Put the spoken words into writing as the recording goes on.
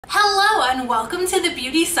Hello and welcome to the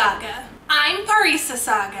Beauty Saga. I'm Parisa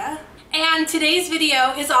Saga, and today's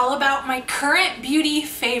video is all about my current beauty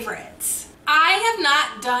favorites. I have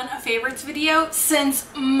not done a favorites video since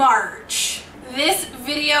March. This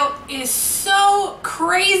video is so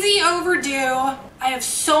crazy overdue. I have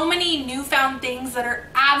so many newfound things that are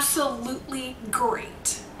absolutely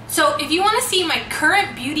great. So if you want to see my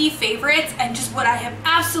current beauty favorites and just what I have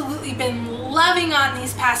absolutely been loving on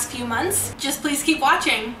these past few months, just please keep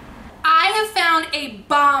watching. I have found a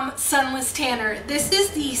bomb sunless tanner. This is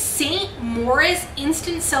the St. Morris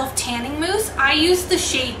Instant Self Tanning Mousse. I use the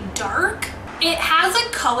shade Dark. It has a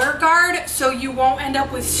color guard so you won't end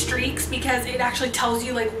up with streaks because it actually tells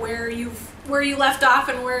you like where you left off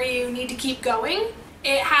and where you need to keep going.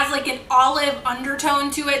 It has like an olive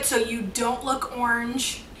undertone to it so you don't look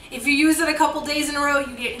orange. If you use it a couple days in a row,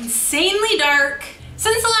 you get insanely dark.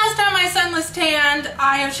 Since the last time I sunless tanned,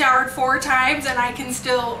 I have showered 4 times and I can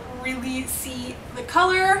still really see the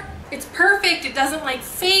color. It's perfect. It doesn't like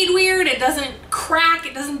fade weird. It doesn't crack.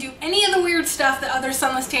 It doesn't do any of the weird stuff that other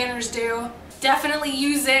sunless tanners do. Definitely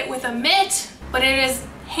use it with a mitt, but it is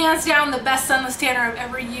hands down the best sunless tanner I've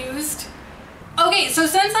ever used. Okay, so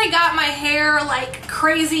since I got my hair like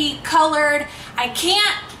crazy colored, I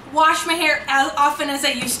can't wash my hair as often as I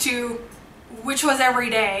used to, which was every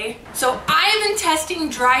day. So I've been testing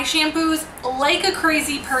dry shampoos like a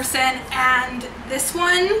crazy person, and this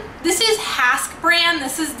is Hask brand.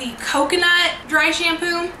 This is the coconut dry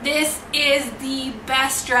shampoo. This is the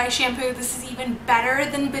best dry shampoo. This is even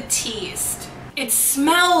better than Batiste. It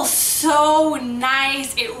smells so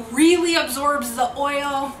nice. It really absorbs the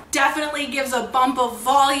oil. Definitely gives a bump of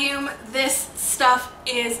volume. This stuff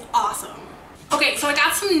is awesome. Okay, so I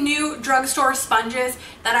got some new drugstore sponges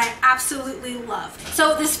that I absolutely love.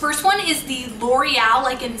 So this first one is the L'Oreal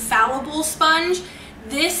like infallible sponge.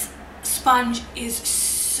 This sponge is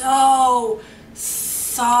so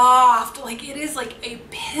soft, like it is like a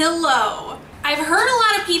pillow. I've heard a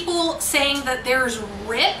lot of people saying that there's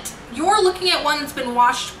ripped. You're looking at one that's been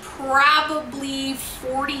washed probably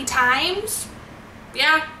 40 times.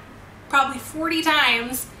 Yeah, probably 40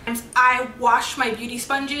 times. I wash my beauty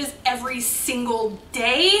sponges every single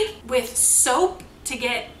day with soap to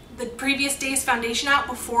get the previous day's foundation out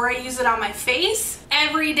before I use it on my face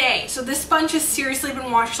every day. So this sponge has seriously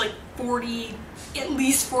been washed like at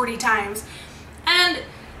least 40 times. And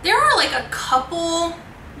there are like a couple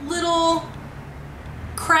little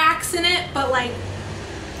cracks in it, but like,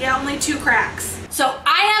 yeah, only 2 cracks. So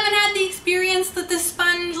I haven't had the experience that this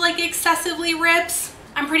sponge like excessively rips.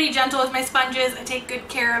 I'm pretty gentle with my sponges. I take good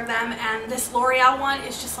care of them, and this L'Oreal one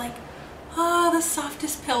is just like, oh, the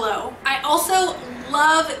softest pillow. I also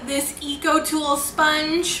love this EcoTools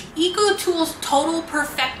sponge. EcoTools Total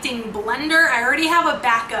Perfecting Blender. I already have a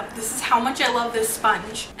backup. This is how much I love this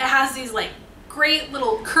sponge. It has these like great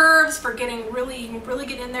little curves for getting really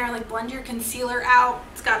get in there and like blend your concealer out.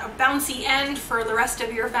 It's got a bouncy end for the rest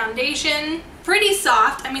of your foundation. Pretty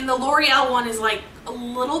soft. I mean, the L'Oreal one is like a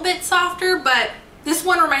little bit softer, but this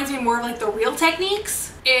one reminds me more of like the Real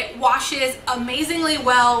Techniques. It washes amazingly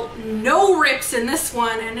well, no rips in this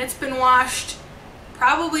one, and it's been washed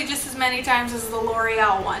probably just as many times as the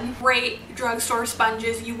L'Oreal one. Great drugstore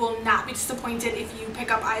sponges. You will not be disappointed if you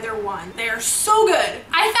pick up either one. They are so good.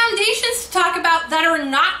 I have foundations to talk about that are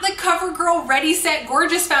not the CoverGirl Ready Set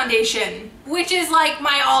Gorgeous foundation, which is like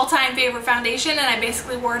my all-time favorite foundation, and I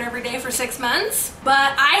basically wore it every day for 6 months.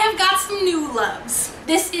 But I have got some new loves.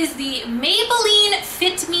 This is the Maybelline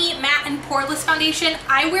Fit Me Matte and Poreless Foundation.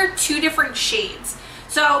 I wear 2 different shades.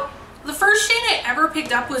 So the first shade I ever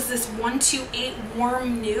picked up was this 128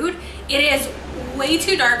 Warm Nude. It is way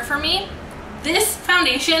too dark for me. This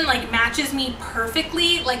foundation like matches me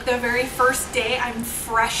perfectly. Like the very first day I'm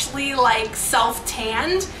freshly like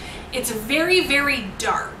self-tanned. It's very, very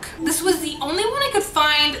dark. This was the only one I could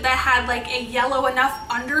find that had like a yellow enough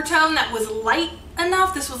undertone that was light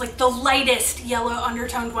enough. This was like the lightest yellow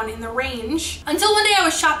undertoned one in the range. Until one day I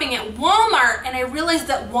was shopping at Walmart and I realized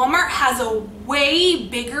that Walmart has a way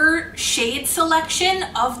bigger shade selection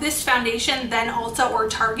of this foundation than Ulta or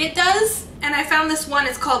Target does. And I found this one,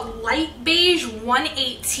 it's called Light Beige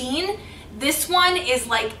 118. This one is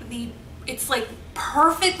like it's like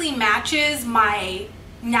perfectly matches my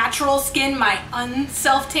natural skin, my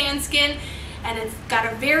unself-tan skin, and it's got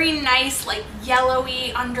a very nice like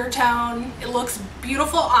yellowy undertone. It looks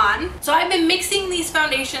beautiful on. So I've been mixing these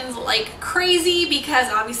foundations like crazy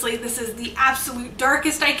because obviously this is the absolute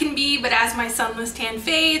darkest I can be, but as my sunless tan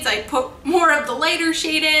fades, I put more of the lighter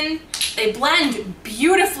shade in. They blend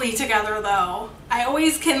beautifully together though. I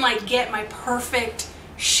always can like get my perfect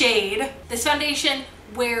shade. This foundation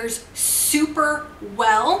wears super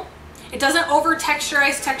well. It doesn't over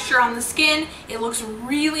texturize texture on the skin. It looks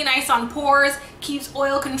really nice on pores, keeps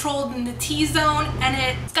oil controlled in the T-zone, and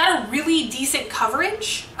it's got a really decent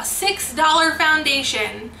coverage. A $6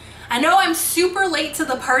 foundation. I know I'm super late to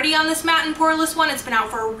the party on this matte and poreless one. It's been out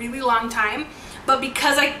for a really long time, but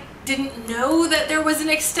because I didn't know that there was an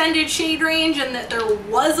extended shade range and that there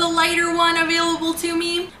was a lighter one available to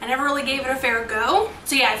me, I never really gave it a fair go.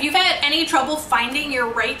 So yeah, if you've had any trouble finding your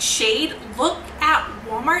right shade, look at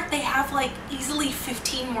Walmart. They have like easily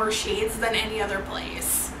 15 more shades than any other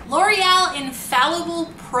place. L'Oreal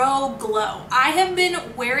Infallible Pro Glow. I have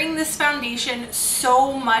been wearing this foundation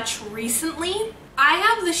so much recently. I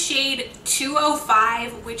have the shade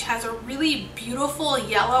 205, which has a really beautiful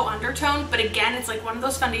yellow undertone, but again, it's like one of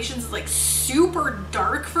those foundations that's like super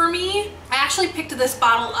dark for me. I actually picked this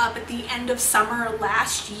bottle up at the end of summer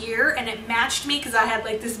last year, and it matched me because I had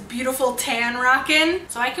like this beautiful tan rockin'.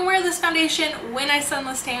 So I can wear this foundation when I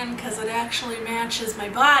sunless tan because it actually matches my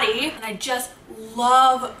body. And I just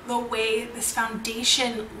love the way this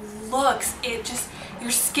foundation looks. It just,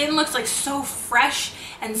 your skin looks like so fresh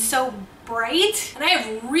and so bright. And I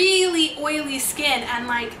have really oily skin, and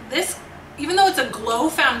like this, even though it's a glow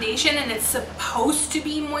foundation and it's supposed to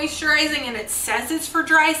be moisturizing and it says it's for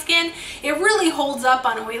dry skin, it really holds up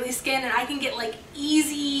on oily skin, and I can get like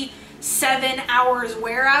easy 7 hours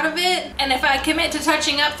wear out of it. And if I commit to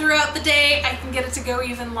touching up throughout the day, I can get it to go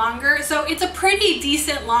even longer. So it's a pretty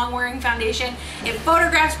decent long wearing foundation. It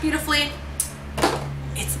photographs beautifully.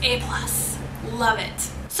 It's A+. Love it.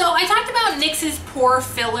 So I talked about NYX's pore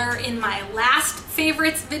filler in my last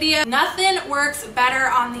favorites video. Nothing works better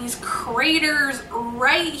on these craters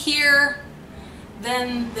right here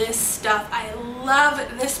than this stuff. I love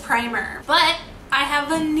this primer, but I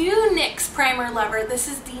have a new NYX primer lover. This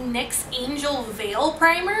is the NYX Angel Veil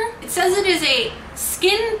Primer. It says it is a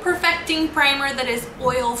skin perfecting primer that is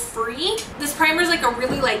oil free. This primer is like a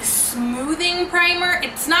really like smoothing primer.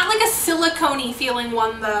 It's not like a silicone-y feeling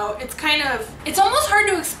one though. It's kind of, it's almost hard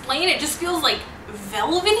to explain. It just feels like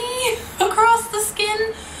velvety across the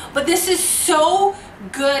skin. But this is so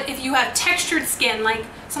good if you have textured skin. Like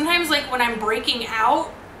sometimes like when I'm breaking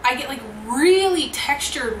out, I get like really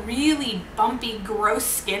textured, really bumpy, gross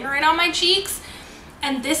skin right on my cheeks.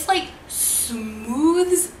 And this like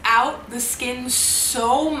smooths out the skin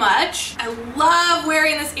so much. I love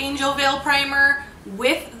wearing this Angel Veil Primer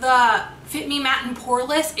with the Fit Me Matte and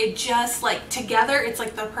Poreless. It just like together, it's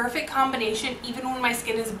like the perfect combination. Even when my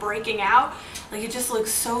skin is breaking out, like it just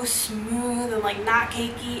looks so smooth and like not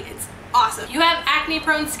cakey. It's awesome. If you have acne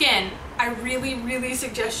prone skin, I really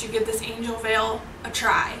suggest you give this Angel Veil a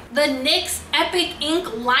try. The NYX Epic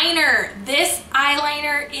Ink Liner. This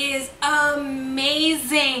eyeliner is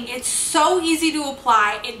amazing. It's so easy to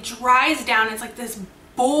apply. It dries down. It's like this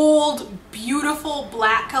bold, beautiful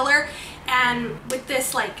black color. And with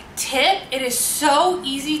this like tip, it is so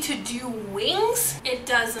easy to do wings. It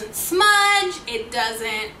doesn't smudge. It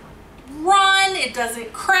doesn't run. It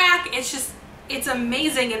doesn't crack. It's just, it's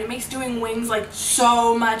amazing, and it makes doing wings like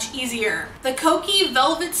so much easier. The Kokie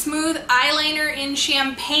Velvet Smooth Eyeliner in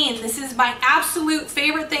Champagne. This is my absolute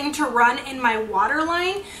favorite thing to run in my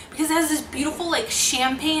waterline because it has this beautiful like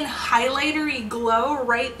champagne highlightery glow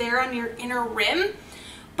right there on your inner rim.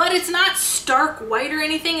 But it's not stark white or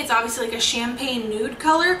anything. It's obviously like a champagne nude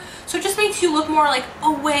color. So it just makes you look more like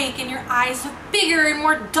awake and your eyes look bigger and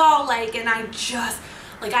more doll-like, and I just,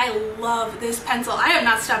 like, I love this pencil. I have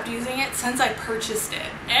not stopped using it since I purchased it.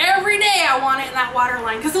 Every day I want it in that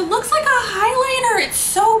waterline because it looks like a highlighter. It's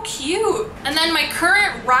so cute. And then my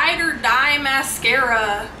current ride or die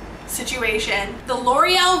mascara situation, the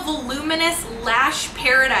L'Oreal Voluminous Lash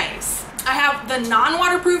Paradise. I have the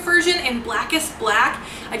non-waterproof version in Blackest Black.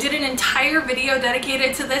 I did an entire video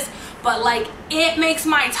dedicated to this, but like it makes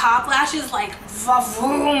my top lashes like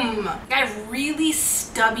va-voom. I have really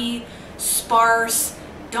stubby, sparse,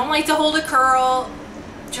 don't like to hold a curl,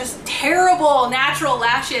 just terrible natural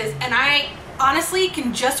lashes, and I honestly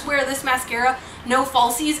can just wear this mascara, no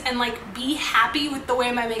falsies, and like be happy with the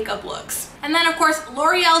way my makeup looks. And then of course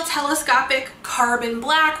L'Oreal Telescopic Carbon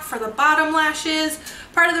Black for the bottom lashes.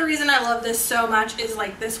 Part of the reason I love this so much is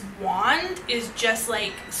like this wand is just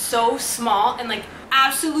like so small and like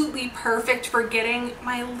absolutely perfect for getting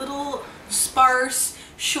my little sparse,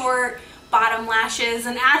 short bottom lashes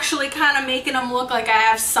and actually kind of making them look like I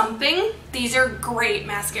have something. These are great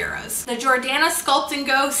mascaras. The Jordana Sculpt and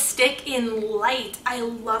Go Stick in Light. I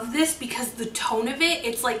love this because the tone of it,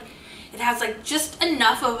 it's like, it has like just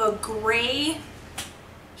enough of a gray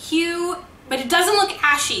hue, but it doesn't look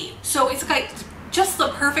ashy. So it's like just the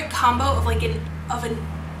perfect combo of like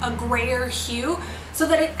a grayer hue. so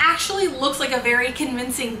that it actually looks like a very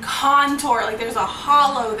convincing contour, like there's a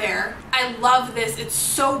hollow there. I love this. It's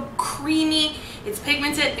so creamy, it's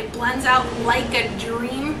pigmented, it blends out like a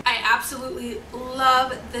dream. I absolutely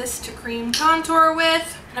love this to cream contour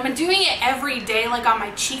with. And I've been doing it every day, like on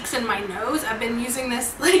my cheeks and my nose. I've been using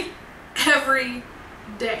this like every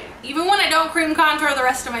day, even when I don't cream contour the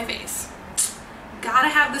rest of my face. Gotta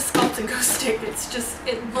have the Sculpt and Go stick. It's just,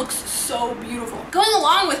 it looks so beautiful. Going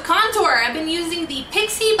along with contour, I've been using the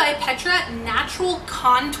Pixi by Petra Natural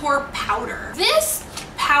Contour Powder. This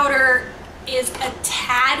powder is a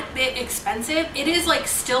tad bit expensive. It is like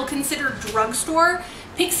still considered drugstore.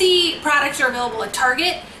 Pixi products are available at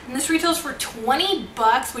Target, and this retails for 20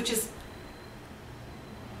 bucks, which is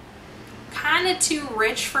kind of too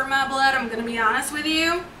rich for my blood, I'm gonna be honest with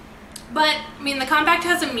you. But I mean, the compact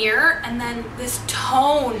has a mirror, and then this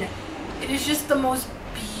tone, it is just the most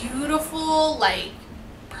beautiful, like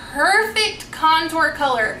perfect contour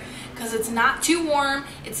color, because it's not too warm,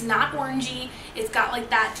 it's not orangey, it's got like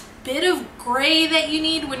that bit of gray that you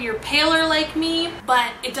need when you're paler like me,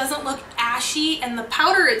 but it doesn't look ashy, and the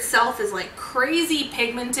powder itself is like crazy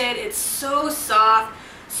pigmented. It's so soft,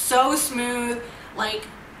 so smooth, like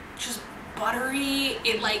just buttery.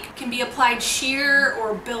 It like can be applied sheer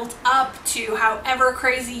or built up to however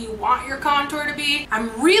crazy you want your contour to be.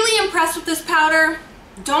 I'm really impressed with this powder.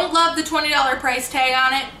 Don't love the $20 price tag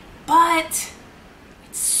on it, but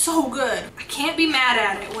it's so good. I can't be mad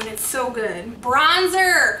at it when it's so good.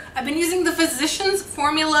 Bronzer. I've been using the Physicians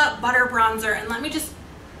Formula Butter Bronzer, and let me just,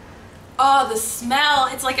 oh, the smell.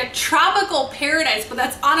 It's like a tropical paradise, but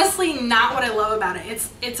that's honestly not what I love about it.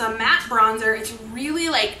 It's a matte bronzer. It's really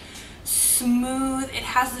like smooth. It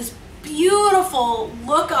has this beautiful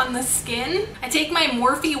look on the skin. I take my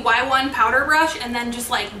Morphe Y1 powder brush and then just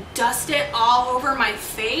like dust it all over my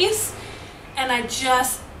face, and I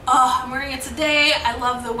just, oh, I'm wearing it today. I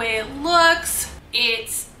love the way it looks.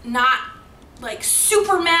 It's not like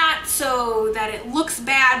super matte so that it looks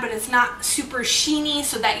bad, but it's not super sheeny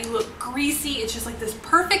so that you look greasy. It's just like this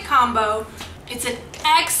perfect combo. It's an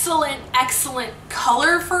excellent, excellent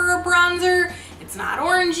color for a bronzer. It's not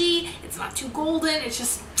orangey, it's not too golden, it's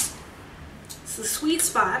just, it's the sweet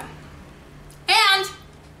spot. And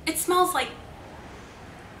it smells like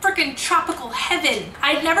freaking tropical heaven.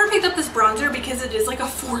 I'd never picked up this bronzer because it is like a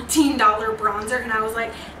 $14 bronzer, and I was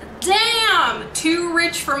like, damn, too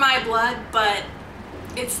rich for my blood, but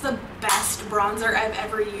it's the best bronzer I've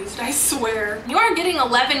ever used, I swear. You are getting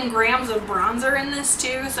 11 grams of bronzer in this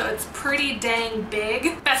too, so it's pretty dang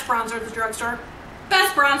big. Best bronzer at the drugstore.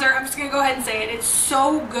 Best bronzer, I'm just gonna go ahead and say it. It's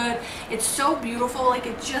so good, it's so beautiful, like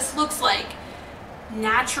it just looks like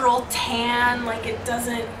natural tan, like it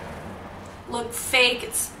doesn't look fake.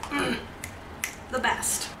 It's the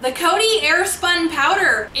best. The Coty Airspun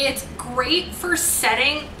Powder, it's great for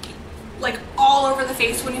setting like all over the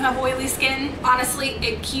face when you have oily skin. Honestly,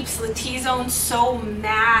 it keeps the T-zone so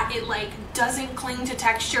matte, it like doesn't cling to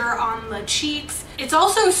texture on the cheeks. It's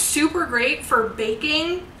also super great for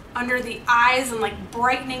baking under the eyes and like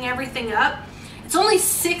brightening everything up. It's only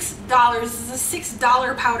 $6. This is a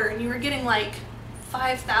 $6 powder, and you were getting like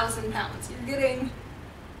 5,000 pounds. You're getting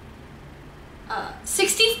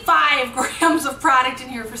 65 grams of product in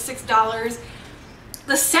here for $6.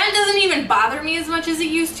 The scent doesn't even bother me as much as it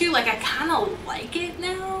used to. Like I kind of like it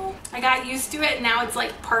now. I got used to it, and now it's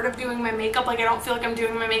like part of doing my makeup. Like I don't feel like I'm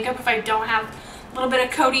doing my makeup if I don't have a little bit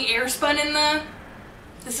of Coty Airspun in the.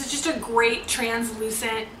 This is just a great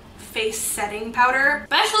translucent face setting powder.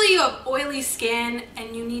 Especially you have oily skin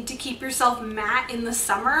and you need to keep yourself matte in the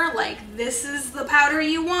summer, like this is the powder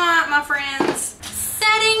you want, my friends.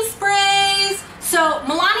 Setting sprays. So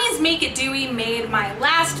Milani's Make It Dewy made my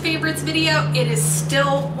last favorites video. It is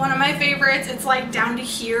still one of my favorites. It's like down to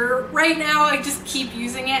here right now. I just keep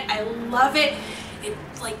using it. I love it. It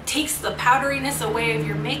like takes the powderiness away of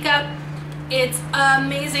your makeup. It's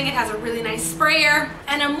amazing. It has a really nice sprayer.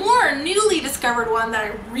 And a more newly discovered one that I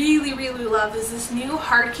really, really love is this new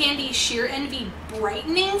Hard Candy Sheer Envy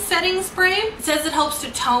Brightening Setting Spray. It says it helps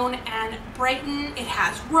to tone and brighten. It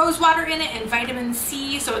has rose water in it and vitamin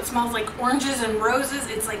C, so it smells like oranges and roses.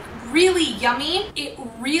 It's like really yummy. It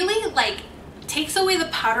really like takes away the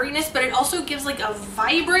powderiness, but it also gives like a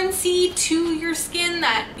vibrancy to your skin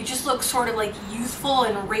that you just look sort of like youthful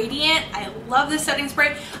and radiant. I love this setting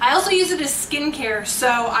spray. I also use it as skincare, so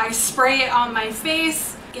I spray it on my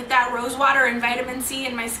face, get that rose water and vitamin C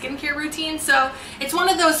in my skincare routine. So it's one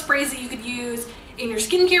of those sprays that you could use in your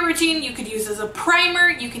skincare routine. You could use as a primer,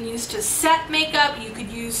 you can use to set makeup, you could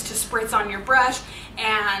use to spritz on your brush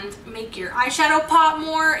and make your eyeshadow pop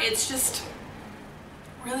more. It's just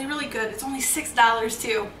really, really good. It's only $6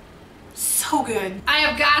 too. So good. I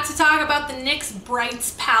have got to talk about the NYX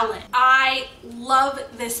Brights palette. I love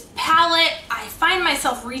this palette. I find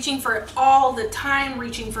myself reaching for it all the time,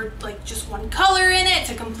 reaching for like just one color in it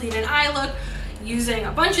to complete an eye look, using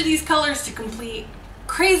a bunch of these colors to complete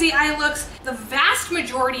crazy eye looks. The vast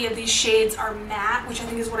majority of these shades are matte, which I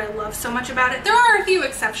think is what I love so much about it. There are a few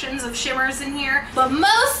exceptions of shimmers in here, but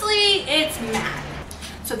mostly it's matte.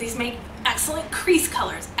 So these make excellent crease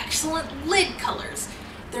colors, excellent lid colors.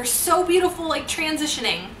 They're so beautiful, like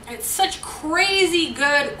transitioning. It's such crazy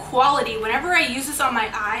good quality. Whenever I use this on my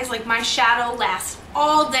eyes, like my shadow lasts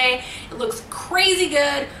all day. It looks crazy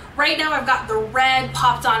good. Right now I've got the red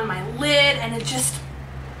popped on my lid and it just,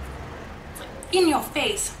 it's like in your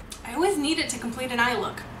face. I always need it to complete an eye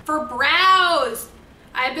look. For brows,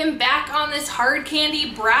 I've been back on this Hard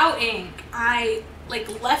Candy brow ink. I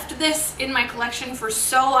like left this in my collection for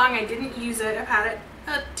so long I didn't use it. I've had it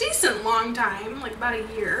a decent long time, like about a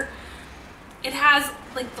year. It has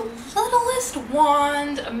like the littlest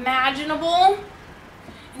wand imaginable,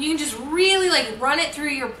 and you can just really like run it through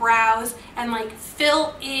your brows and like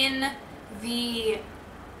fill in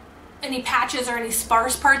any patches or any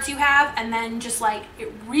sparse parts you have, and then just like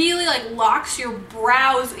it really like locks your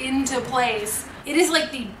brows into place. It is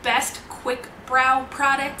like the best quick brow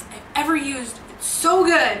product I've ever used. It's so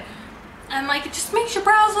good. And like it just makes your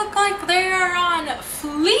brows look like they're on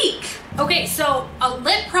fleek. Okay, so a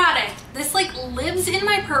lip product. This like lives in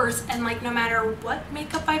my purse, and like no matter what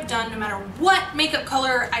makeup I've done, no matter what makeup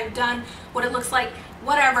color I've done, what it looks like,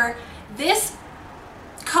 whatever, this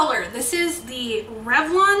color, this is the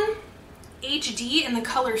Revlon HD in the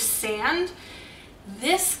color Sand.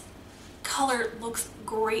 This color looks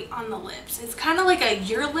great on the lips. It's kind of like a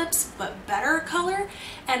Your Lips but better color,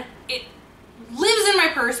 and it lives in my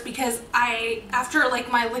purse because after like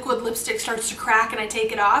my liquid lipstick starts to crack and I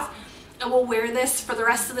take it off, I will wear this for the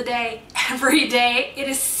rest of the day, every day. It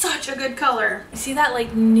is such a good color. You see that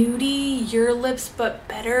like nudie Your Lips but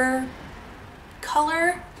better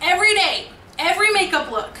color? Every day, every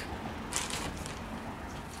makeup look.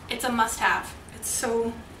 It's a must-have. It's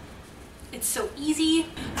so easy.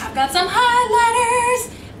 I've got some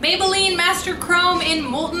highlighters. Maybelline Master Chrome in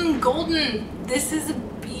Molten Golden. This is a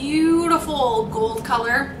beautiful gold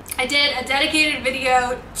color. I did a dedicated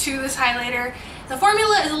video to this highlighter. The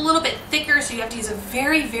formula is a little bit thicker, so you have to use a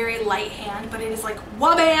very, very light hand, but it is like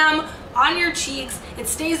wha-bam on your cheeks. It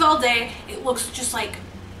stays all day. It looks just like,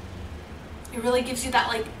 it really gives you that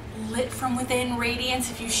like lit from within radiance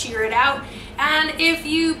if you sheer it out. And if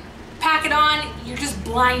you pack it on, you're just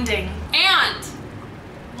blinding. And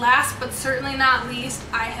last but certainly not least,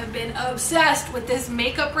 I have been obsessed with this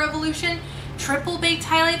Makeup Revolution Triple Baked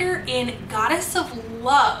Highlighter in Goddess of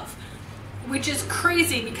Love, which is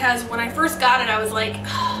crazy because when I first got it, I was like,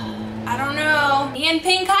 I don't know. Me and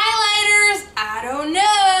pink highlighters, I don't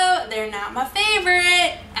know. They're not my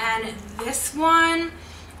favorite. And this one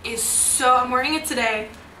is so, I'm wearing it today.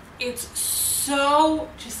 It's so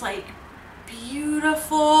just like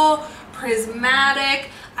beautiful,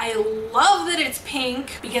 prismatic. I love that it's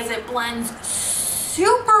pink because it blends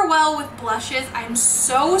super well with blushes. I'm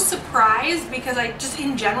so surprised because I just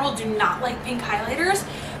in general do not like pink highlighters,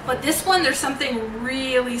 but this one, there's something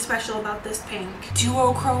really special about this pink.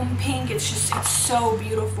 Duochrome pink, it's so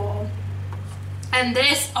beautiful. And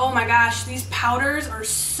this, oh my gosh, these powders are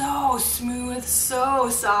so smooth, so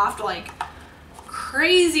soft, like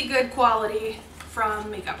crazy good quality from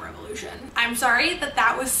Makeup Revolution. I'm sorry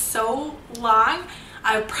that was so long.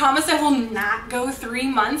 I promise I will not go 3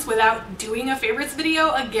 months without doing a favorites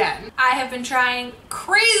video again. I have been trying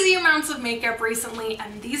crazy amounts of makeup recently,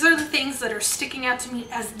 and these are the things that are sticking out to me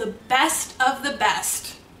as the best of the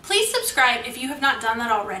best. Please subscribe if you have not done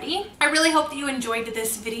that already. I really hope that you enjoyed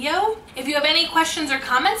this video. If you have any questions or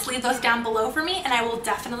comments, leave those down below for me and I will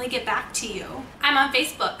definitely get back to you. I'm on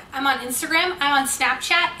Facebook, I'm on Instagram, I'm on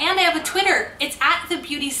Snapchat, and I have a Twitter. It's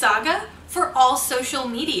 @TheBeautySaga for all social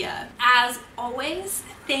media. As always,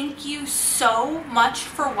 thank you so much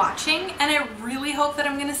for watching, and I really hope that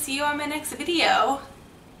I'm gonna see you on my next video.